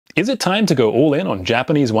Is it time to go all in on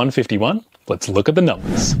Japanese 151? Let's look at the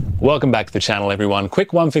numbers. Welcome back to the channel, everyone.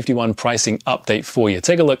 Quick 151 pricing update for you.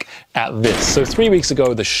 Take a look at this. So 3 weeks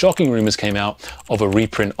ago, the shocking rumors came out of a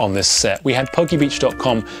reprint on this set. We had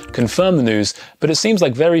PokeBeach.com confirm the news, but it seems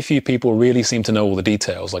like very few people really seem to know all the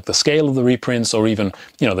details, like the scale of the reprints or even,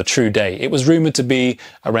 the true date. It was rumored to be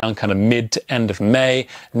around kind of mid to end of May.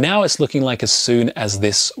 Now it's looking like as soon as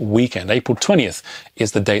this weekend. April 20th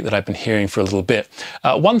is the date that I've been hearing for a little bit.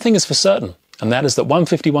 One thing is for certain, and that is that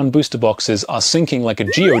 151 booster boxes are sinking like a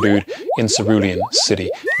Geodude in Cerulean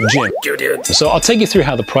City Gym. So I'll take you through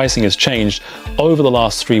how the pricing has changed over the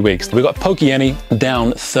last 3 weeks. We've got Poke-Any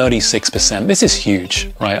down 36%. This is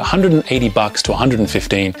huge, right? 180 bucks to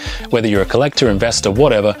 115, whether you're a collector, investor,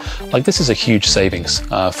 whatever. Like, this is a huge savings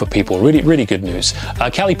for people. Really, really good news.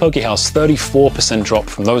 Cali Poke House, 34% drop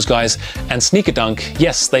from those guys. And Sneaker Dunk,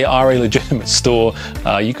 yes, they are a legitimate store.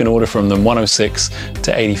 You can order from them 106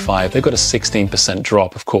 to 85. They've got a 16%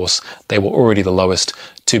 drop. Of course, they were already the lowest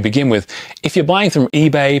to begin with. If you're buying from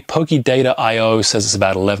eBay, PokeData.io says it's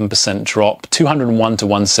about 11% drop, 201 to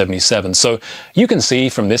 177. So you can see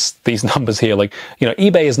from these numbers here, like,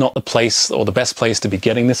 eBay is not the place or the best place to be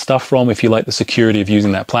getting this stuff from. If you like the security of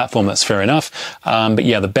using that platform, that's fair enough. But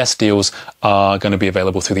yeah, the best deals are going to be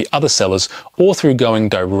available through the other sellers or through going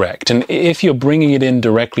direct. And if you're bringing it in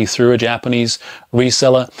directly through a Japanese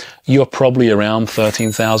reseller, you're probably around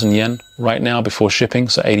 13,000 yen right now before shipping,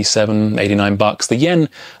 so 87, 89 bucks. The yen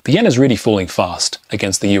is really falling fast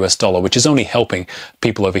against the US dollar, which is only helping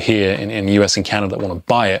people over here in US and Canada that want to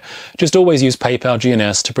buy it. Just always use PayPal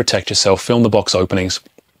GNS to protect yourself, film the box openings,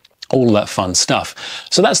 all that fun stuff.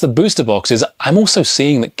 So that's the booster boxes. I'm also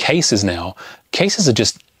seeing that cases are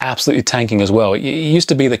just absolutely tanking as well. It used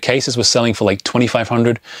to be that cases were selling for like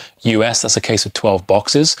 2,500 US. That's a case of 12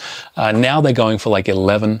 boxes. Now they're going for like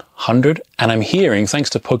 1,100. And I'm hearing, thanks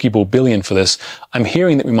to Pokeball Billion for this, I'm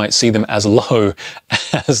hearing that we might see them as low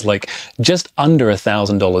as like just under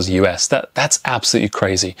 $1,000 US. That's absolutely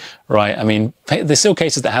crazy, right? I mean, there's still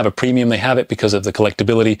cases that have a premium. They have it because of the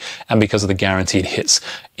collectability and because of the guaranteed hits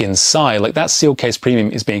inside. Like, that seal case premium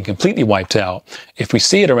is being completely wiped out. If we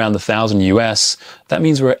see it around 1,000 US, that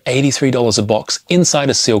means we're at $83 a box inside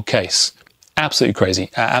a sealed case. Absolutely crazy.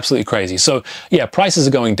 Absolutely crazy. So yeah, prices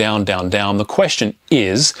are going down, down, down. The question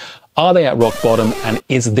is, are they at rock bottom, and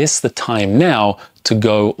is this the time now to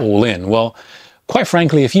go all in? Well, quite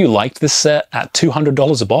frankly, if you liked this set at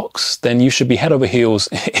 $200 a box, then you should be head over heels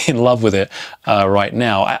in love with it right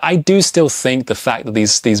now. I do still think the fact that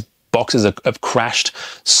these boxes have crashed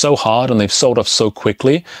so hard and they've sold off so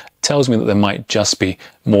quickly tells me that there might just be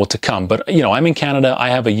more to come. But, I'm in Canada. I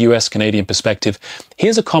have a US-Canadian perspective.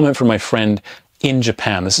 Here's a comment from my friend in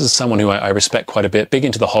Japan. This is someone who I respect quite a bit, big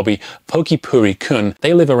into the hobby, Pokepuri-kun.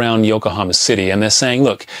 They live around Yokohama City, and they're saying,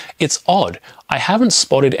 look, it's odd. I haven't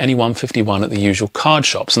spotted any 151 at the usual card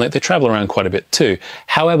shops, and they travel around quite a bit too.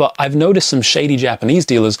 However, I've noticed some shady Japanese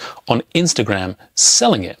dealers on Instagram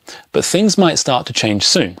selling it, but things might start to change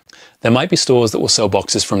soon. There might be stores that will sell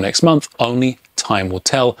boxes from next month. Only time will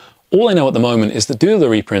tell. All I know at the moment is that due to the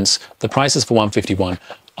reprints, the prices for 151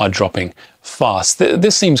 are dropping fast.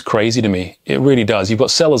 This seems crazy to me. It really does. You've got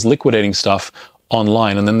sellers liquidating stuff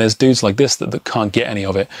online, and then there's dudes like this that can't get any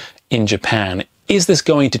of it in Japan. Is this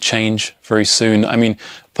going to change very soon? I mean,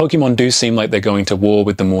 Pokemon do seem like they're going to war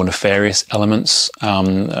with the more nefarious elements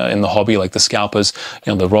in the hobby, like the scalpers,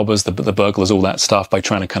 the robbers, the burglars, all that stuff, by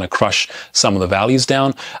trying to kind of crush some of the values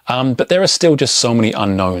down. But there are still just so many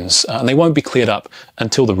unknowns, and they won't be cleared up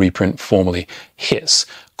until the reprint formally hits.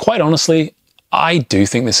 Quite honestly, I do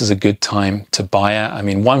think this is a good time to buy it. I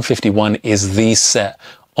mean, 151 is the set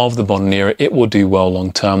of the modern era. It will do well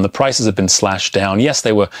long term. The prices have been slashed down. Yes,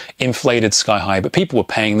 they were inflated sky high, but people were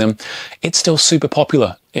paying them. It's still super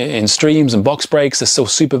popular in streams and box breaks. There's still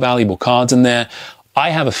super valuable cards in there.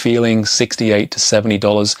 I have a feeling $68 to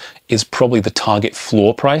 $70 is probably the target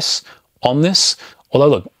floor price on this. Although,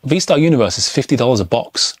 look, V-Star Universe is $50 a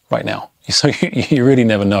box right now. So you really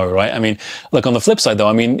never know, right? I mean, look, on the flip side, though,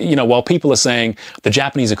 I mean, while people are saying the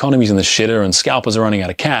Japanese economy's in the shitter and scalpers are running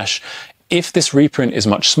out of cash, if this reprint is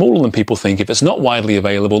much smaller than people think, if it's not widely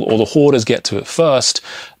available or the hoarders get to it first,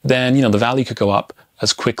 then, the value could go up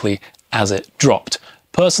as quickly as it dropped.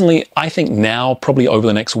 Personally, I think now, probably over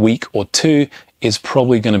the next week or two, is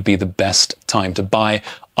probably going to be the best time to buy.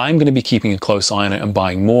 I'm going to be keeping a close eye on it and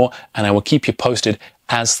buying more, and I will keep you posted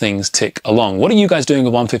as things tick along. What are you guys doing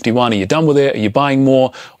with 151? Are you done with it? Are you buying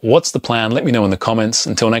more? What's the plan? Let me know in the comments.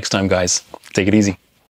 Until next time, guys, take it easy.